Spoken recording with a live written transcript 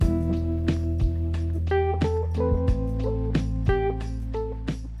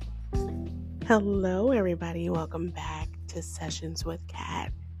Hello, everybody. Welcome back to Sessions with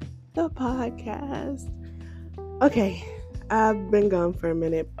Kat, the podcast. Okay, I've been gone for a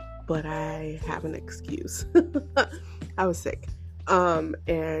minute, but I have an excuse. I was sick,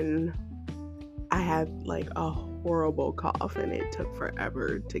 and I had like a horrible cough, and it took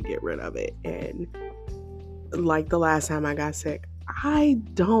forever to get rid of it. And like the last time I got sick, I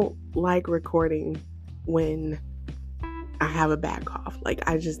don't like recording when I have a bad cough. Like,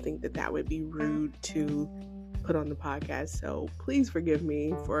 I just think that would be rude to put on the podcast. So please forgive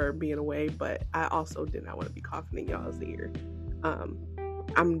me for being away, but I also did not want to be coughing in y'all's ear.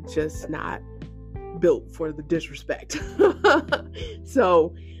 I'm just not built for the disrespect.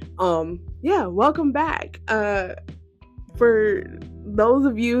 So, yeah, welcome back. For those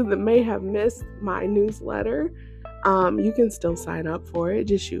of you that may have missed my newsletter, you can still sign up for it.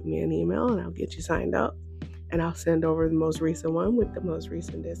 Just shoot me an email and I'll get you signed up. And I'll send over the most recent one with the most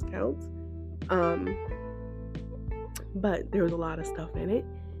recent discounts. But there was a lot of stuff in it.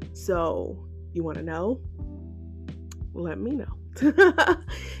 So you want to know? Let me know.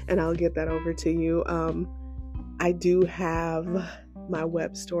 And I'll get that over to you. I do have my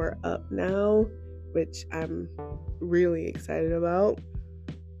web store up now, which I'm really excited about.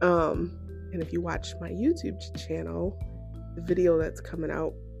 And if you watch my YouTube channel, the video that's coming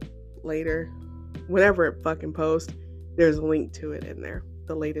out later, whenever it fucking posts, there's a link to it in there,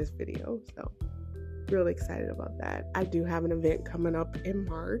 the latest video. So really excited about that. I do have an event coming up in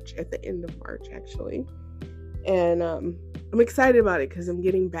March, at the end of March actually, and I'm excited about it because I'm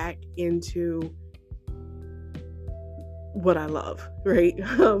getting back into what I love, right?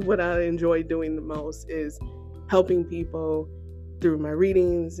 What I enjoy doing the most is helping people through my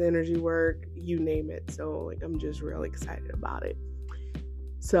readings, energy work, you name it. So like, I'm just real excited about it.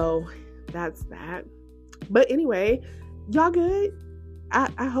 So that's that. But anyway, y'all good?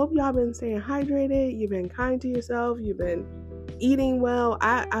 I hope y'all been staying hydrated. You've been kind to yourself. You've been eating well.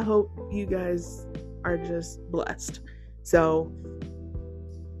 I hope you guys are just blessed. So,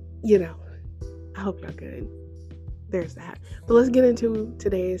 I hope y'all good. There's that. But let's get into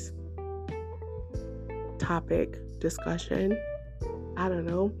today's topic discussion. I don't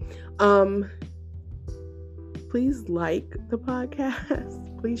know. Please like the podcast.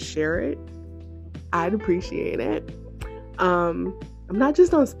 Please share it. I'd appreciate it. I'm not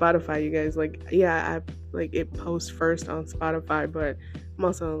just on Spotify, you guys. It posts first on Spotify, but I'm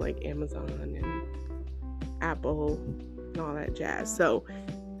also on like Amazon and Apple and all that jazz. So,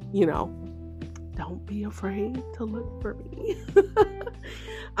 don't be afraid to look for me.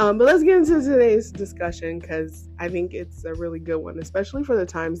 But let's get into today's discussion because I think it's a really good one, especially for the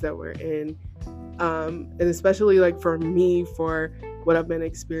times that we're in. And especially like for me, for what I've been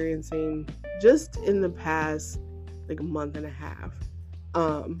experiencing just in the past like month and a half.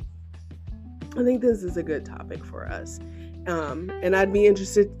 I think this is a good topic for us. And I'd be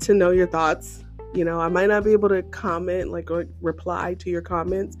interested to know your thoughts. I might not be able to comment or reply to your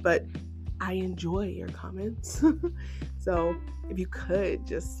comments, but I enjoy your comments. So if you could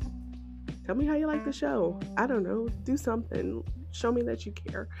just tell me how you like the show. I don't know, do something. Show me that you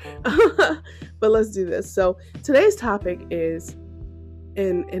care. But let's do this. So today's topic is,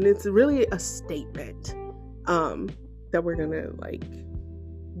 and it's really a statement that we're gonna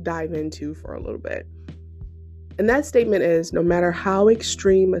dive into for a little bit. And that statement is, no matter how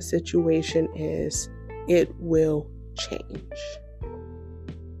extreme a situation is, it will change.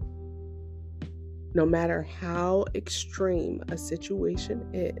 No matter how extreme a situation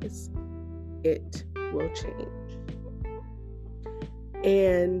is, it will change.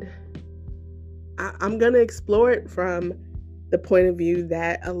 And I'm going to explore it from the point of view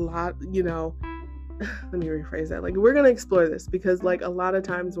that a lot, let me rephrase that. We're going to explore this because a lot of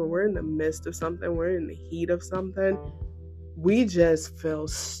times when we're in the midst of something, we're in the heat of something, we just feel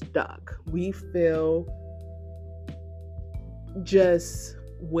stuck. We feel just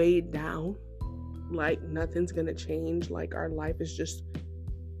weighed down, like nothing's going to change. Like our life is just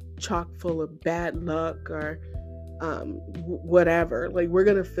chock full of bad luck or whatever. We're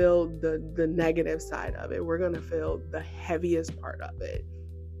gonna feel the negative side of it. We're gonna feel the heaviest part of it.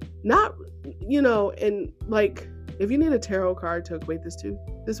 Not, and if you need a tarot card to equate this to,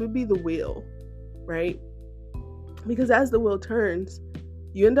 this would be the wheel, right? Because as the wheel turns,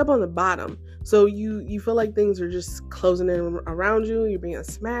 you end up on the bottom. So you feel like things are just closing in around you. You're being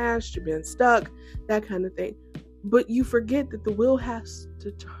smashed, you're being stuck, that kind of thing. But you forget that the wheel has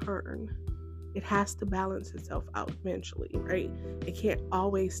to turn. It has to balance itself out eventually, right? It can't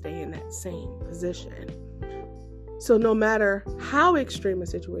always stay in that same position. So no matter how extreme a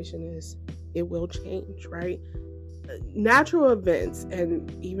situation is, it will change, right? Natural events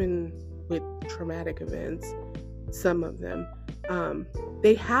and even with traumatic events, some of them,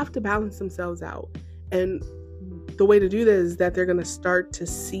 they have to balance themselves out. And the way to do this is that they're going to start to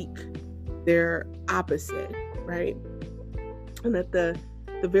seek their opposite, right? And that the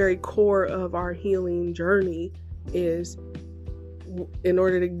very core of our healing journey is, in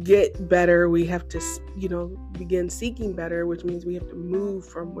order to get better, we have to, begin seeking better, which means we have to move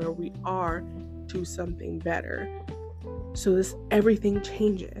from where we are to something better. So everything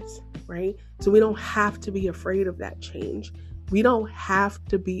changes, right? So we don't have to be afraid of that change. We don't have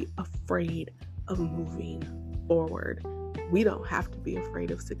to be afraid of moving forward. We don't have to be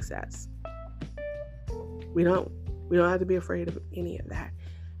afraid of success. We don't have to be afraid of any of that.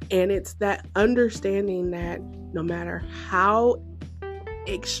 And it's that understanding that no matter how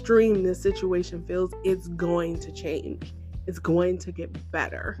extreme this situation feels, it's going to change. It's going to get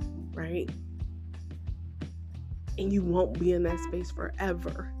better, right? And you won't be in that space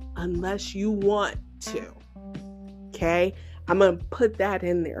forever unless you want to. Okay? I'm going to put that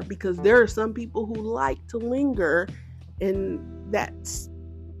in there because there are some people who like to linger in that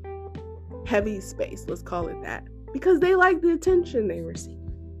heavy space, let's call it that, because they like the attention they receive.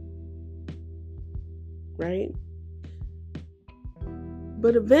 Right?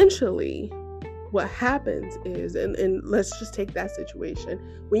 But eventually, what happens is, and let's just take that situation.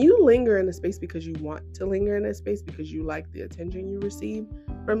 When you linger in a space because you want to linger in that space, because you like the attention you receive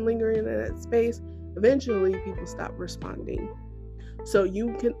from lingering in that space, eventually people stop responding. So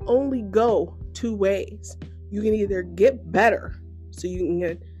you can only go two ways. You can either get better, so you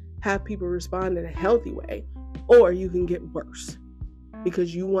can have people respond in a healthy way, or you can get worse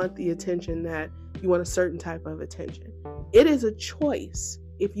because you want the attention you want a certain type of attention. It is a choice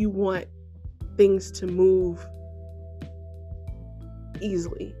if you want things to move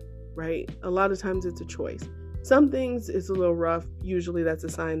easily, right? A lot of times it's a choice. Some things it's a little rough. Usually that's a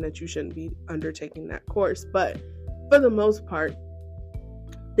sign that you shouldn't be undertaking that course. But for the most part,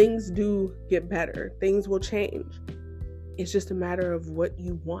 things do get better. Things will change. It's just a matter of what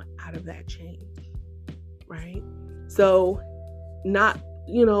you want out of that change, right? So not,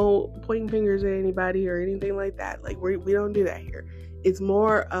 pointing fingers at anybody or anything like that. Like we don't do that here. It's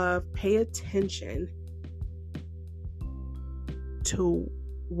more of pay attention to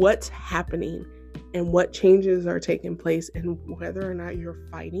what's happening and what changes are taking place and whether or not you're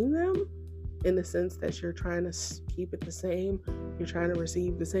fighting them in the sense that you're trying to keep it the same. You're trying to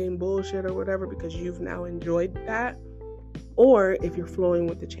receive the same bullshit or whatever because you've now enjoyed that. Or if you're flowing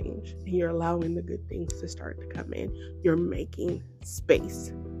with the change and you're allowing the good things to start to come in, you're making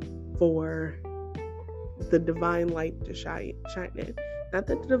space for the divine light to shine in. Not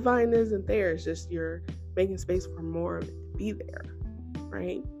that the divine isn't there, it's just you're making space for more of it to be there,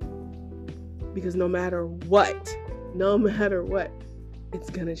 right? Because no matter what, it's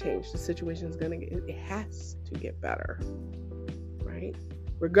gonna change. The situation's it has to get better, right?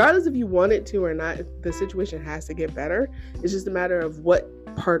 Regardless if you want it to or not, the situation has to get better. It's just a matter of what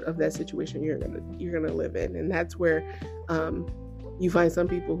part of that situation you're gonna live in, and that's where you find some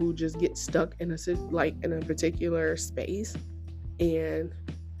people who just get stuck in a particular space, and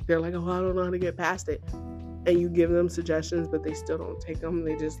they're like, "Oh, I don't know how to get past it," and you give them suggestions, but they still don't take them.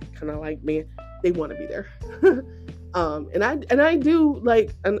 They just kind of like, man, they want to be there. And I do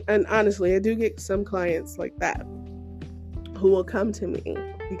like, and honestly, I do get some clients like that who will come to me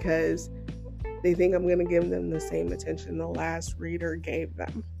because they think I'm going to give them the same attention the last reader gave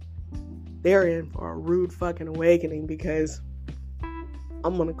them. They're in for a rude fucking awakening because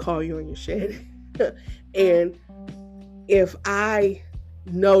I'm going to call you on your shit. And if I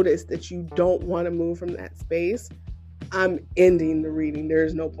notice that you don't want to move from that space, I'm ending the reading.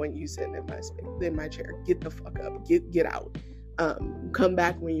 There's no point you sitting in my chair. Get the fuck up. Get out. Come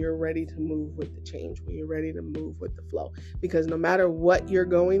back when you're ready to move with the change, when you're ready to move with the flow. Because no matter what you're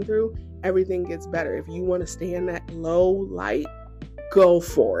going through, everything gets better. If you want to stay in that low light, go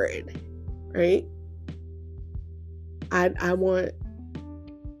for it, right? I want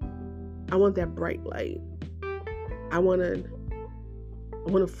that bright light. I want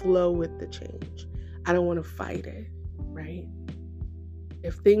to flow with the change. I don't want to fight it, right?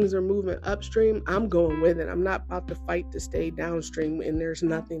 If things are moving upstream, I'm going with it. I'm not about to fight to stay downstream and there's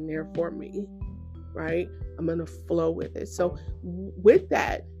nothing there for me, right? I'm going to flow with it. So with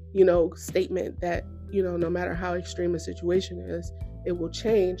that, statement that, no matter how extreme a situation is, it will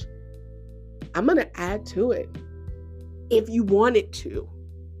change. I'm going to add to it if you want it to,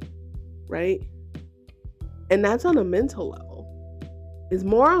 right? And that's on a mental level. It's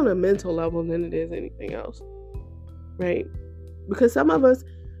more on a mental level than it is anything else, right? Because some of us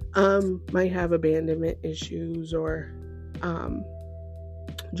might have abandonment issues or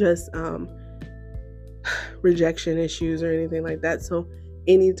just rejection issues or anything like that. So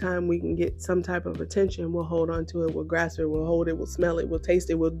anytime we can get some type of attention, we'll hold on to it, we'll grasp it, we'll hold it, we'll smell it, we'll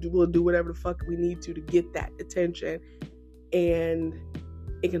taste it, we'll do whatever the fuck we need to get that attention. And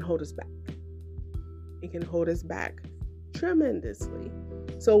it can hold us back. It can hold us back tremendously.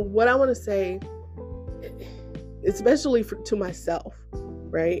 So what I want to say, especially to myself,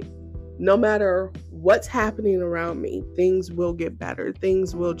 right? No matter what's happening around me, things will get better.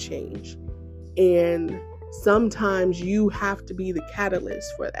 Things will change. And sometimes you have to be the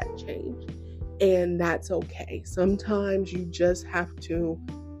catalyst for that change. And that's okay. Sometimes you just have to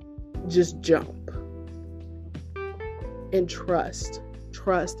just jump and trust,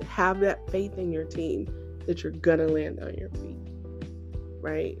 have that faith in your team that you're gonna land on your feet,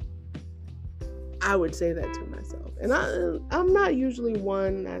 right? I would say that to myself. And I'm not usually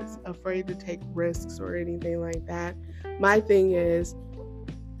one that's afraid to take risks or anything like that. My thing is,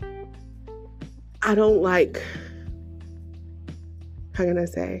 I don't like, how can I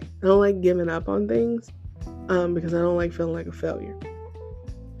say? I don't like giving up on things because I don't like feeling like a failure.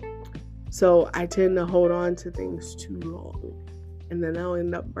 So I tend to hold on to things too long. And then I'll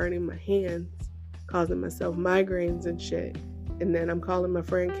end up burning my hands, causing myself migraines and shit. And then I'm calling my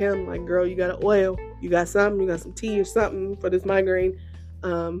friend Kim, like, girl, you got an oil? You got something? You got some tea or something for this migraine?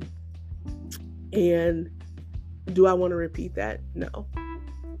 And do I want to repeat that? No.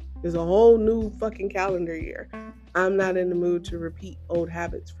 There's a whole new fucking calendar year. I'm not in the mood to repeat old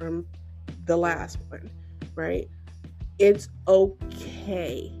habits from the last one, right? It's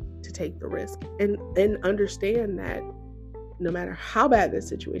okay to take the risk and understand that no matter how bad this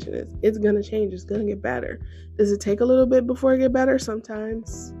situation is, it's going to change. It's going to get better. Does it take a little bit before it get better?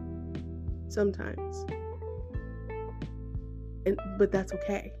 Sometimes. But that's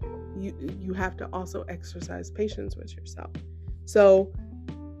okay. You have to also exercise patience with yourself. So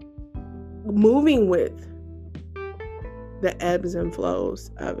moving with the ebbs and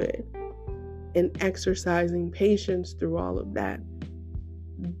flows of it and exercising patience through all of that,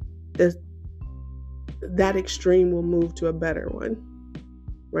 that extreme will move to a better one,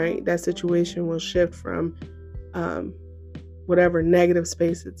 right? That situation will shift from whatever negative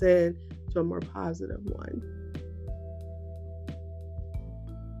space it's in to a more positive one.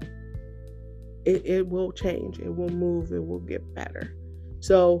 It will change. It will move. It will get better.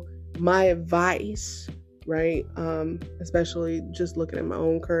 So my advice, right, especially just looking at my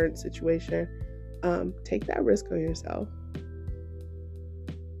own current situation, take that risk on yourself.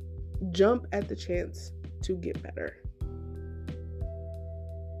 Jump at the chance to get better,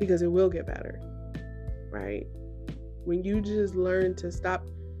 because it will get better, right? When you just learn to stop,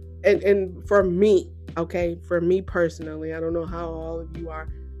 and for me, okay, for me personally, I don't know how all of you are.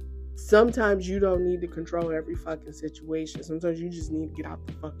 Sometimes you don't need to control every fucking situation. Sometimes you just need to get out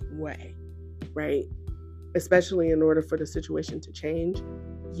the fucking way, right? Especially in order for the situation to change.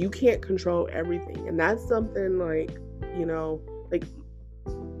 You can't control everything. And that's something like, like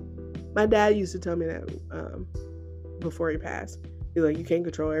my dad used to tell me that before he passed. He's like, you can't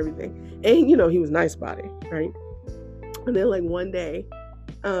control everything. And, he was nice about it, right? And then like one day,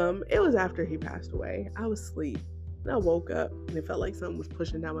 it was after he passed away. I was asleep. And I woke up and it felt like something was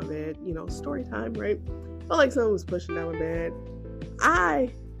pushing down my bed. Story time, right? Felt like something was pushing down my bed. I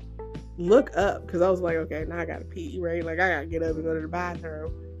look up because I was like, okay, now I gotta pee, right? Like I gotta get up and go to the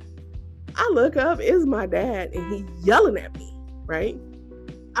bathroom. I look up, it's my dad, and he yelling at me, right?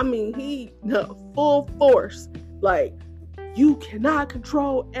 I mean, full force. Like, you cannot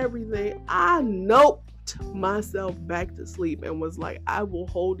control everything. I noped myself back to sleep and was like, I will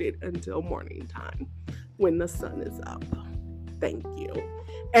hold it until morning time when the sun is up. Thank you.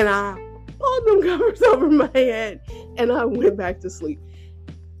 And I pulled them covers over my head and I went back to sleep.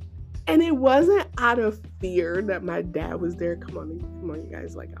 And it wasn't out of fear that my dad was there. Come on, you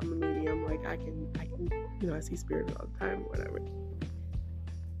guys. Like, I'm a medium. Like, I can, I see spirits all the time, whatever.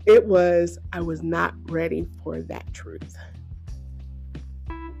 It was, I was not ready for that truth.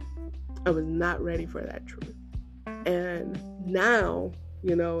 I was not ready for that truth. And now,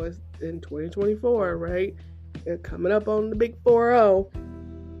 it's in 2024, right? They're coming up on the big 4-0.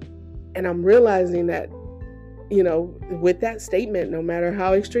 And I'm realizing that, with that statement, no matter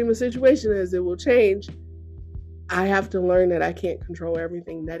how extreme a situation is, it will change. I have to learn that I can't control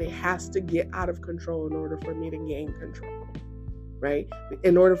everything, that it has to get out of control in order for me to gain control, right?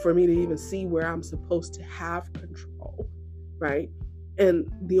 In order for me to even see where I'm supposed to have control, right?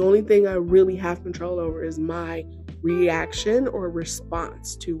 And the only thing I really have control over is my reaction or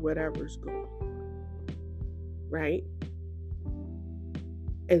response to whatever's going on, right?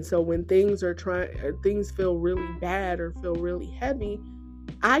 And so when things feel really bad or feel really heavy,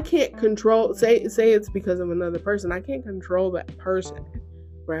 I can't control, say it's because of another person. I can't control that person,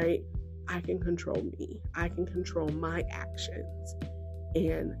 right? I can control me. I can control my actions.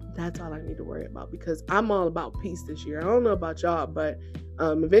 And that's all I need to worry about, because I'm all about peace this year. I don't know about y'all, but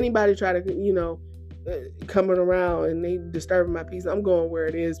if anybody try to, coming around and they disturbing my peace, I'm going where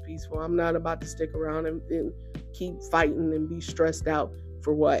it is peaceful. I'm not about to stick around and keep fighting and be stressed out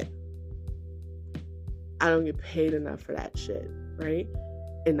for what? I don't get paid enough for that shit, right?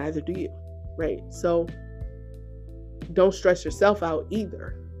 And neither do you, right? So don't stress yourself out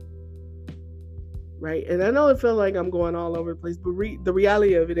either, right? And I know it feels like I'm going all over the place, but the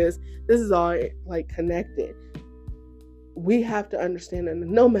reality of it is, this is all like connected. We have to understand that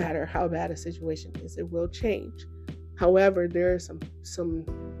no matter how bad a situation is, it will change. However, there are some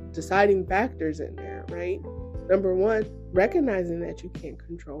deciding factors in there, right? Number one, recognizing that you can't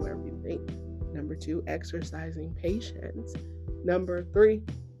control everything. Number two, exercising patience. Number three,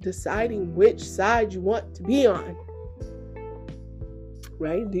 deciding which side you want to be on.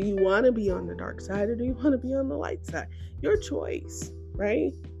 Right? Do you want to be on the dark side, or do you want to be on the light side? Your choice,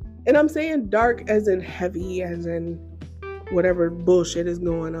 right? And I'm saying dark as in heavy, as in whatever bullshit is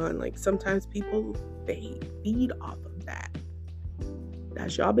going on. Like, sometimes people, they feed off of that.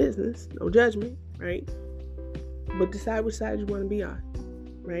 That's your business. No judgment, right? But decide which side you want to be on,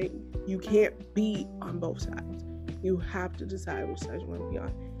 right? You can't be on both sides. You have to decide which side you want to be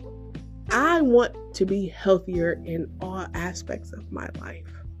on. I want to be healthier in all aspects of my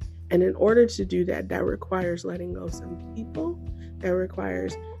life. And in order to do that, that requires letting go of some people. That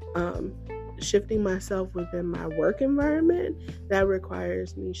requires shifting myself within my work environment. That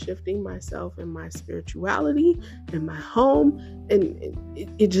requires me shifting myself in my spirituality, in my home. And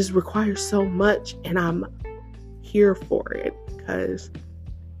it just requires so much. And I'm here for it, because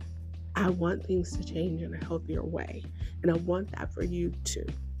I want things to change in a healthier way. And I want that for you too.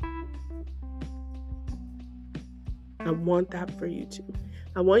 I want that for you too.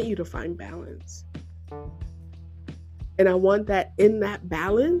 I want you to find balance. And I want that in that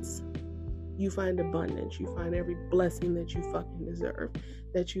balance, you find abundance. You find every blessing that you fucking deserve.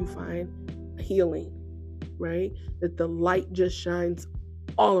 That you find healing, right? That the light just shines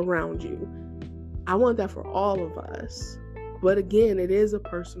all around you. I want that for all of us. But again, it is a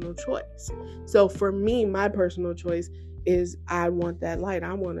personal choice. So for me, my personal choice is I want that light.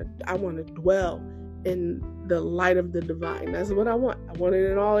 I want to dwell in the light of the divine. That's what I want. I want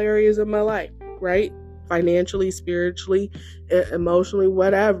it in all areas of my life, right? Financially, spiritually, emotionally,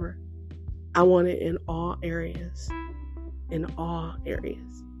 whatever. I want it in all areas. In all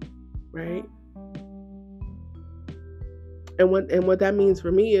areas, right? And what that means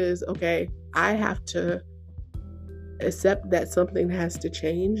for me is, okay, I have to accept that something has to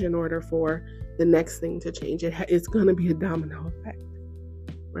change in order for the next thing to change. It's going to be a domino effect,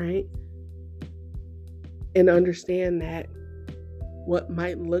 right? And understand that what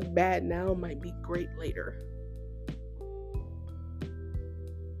might look bad now might be great later.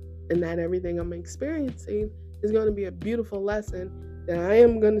 And that everything I'm experiencing is going to be a beautiful lesson that I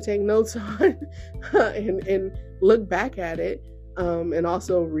am going to take notes on and look back at it. And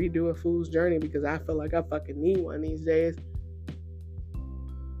also redo a fool's journey, because I feel like I fucking need one these days.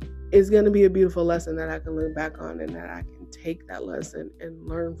 It's going to be a beautiful lesson that I can look back on, and that I can take that lesson and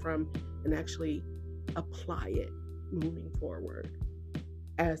learn from and actually apply it moving forward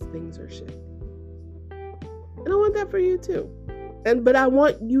as things are shifting. And I want that for you too. But I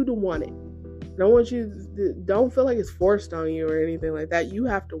want you to want it. I don't want you to, don't feel like it's forced on you or anything like that. You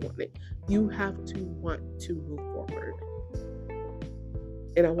have to want it. You have to want to move forward.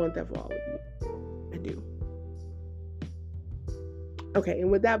 And I want that for all of you. I do. Okay, and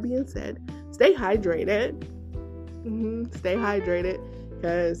with that being said, stay hydrated. Stay hydrated,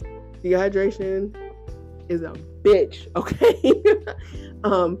 because dehydration is a bitch, okay?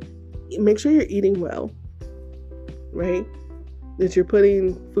 Make sure you're eating well, right? That you're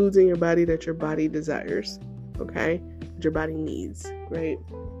putting foods in your body that your body desires, okay? That your body needs, right?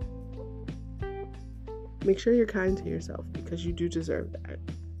 Make sure you're kind to yourself, because you do deserve that.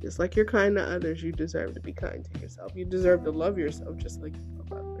 Just like you're kind to others, you deserve to be kind to yourself. You deserve to love yourself just like you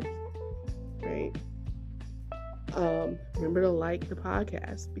love others, right? Remember to like the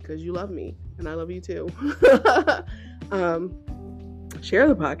podcast, because you love me and I love you too. Share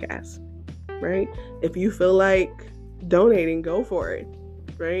the podcast, right? If you feel like donating, go for it,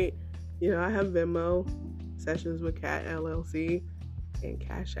 right? You know, I have Venmo, Sessions with Cat LLC, and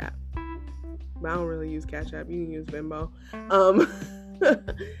Cash App. But I don't really use Cash App. You can use Venmo. And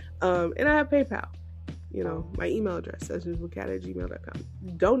I have PayPal. You know, my email address, sessionswithcat@gmail.com.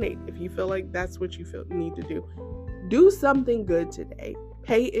 Donate if you feel like that's what you need to do. Do something good today.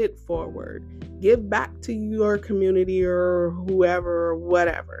 Pay it forward. Give back to your community or whoever or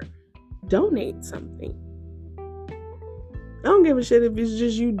whatever. Donate something. I don't give a shit if it's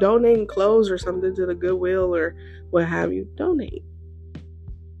just you donating clothes or something to the Goodwill or what have you. Donate.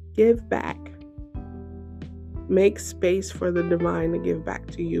 Give back. Make space for the divine to give back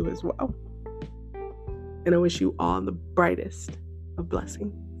to you as well. And I wish you all the brightest of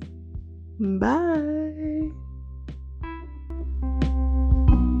blessings. Bye.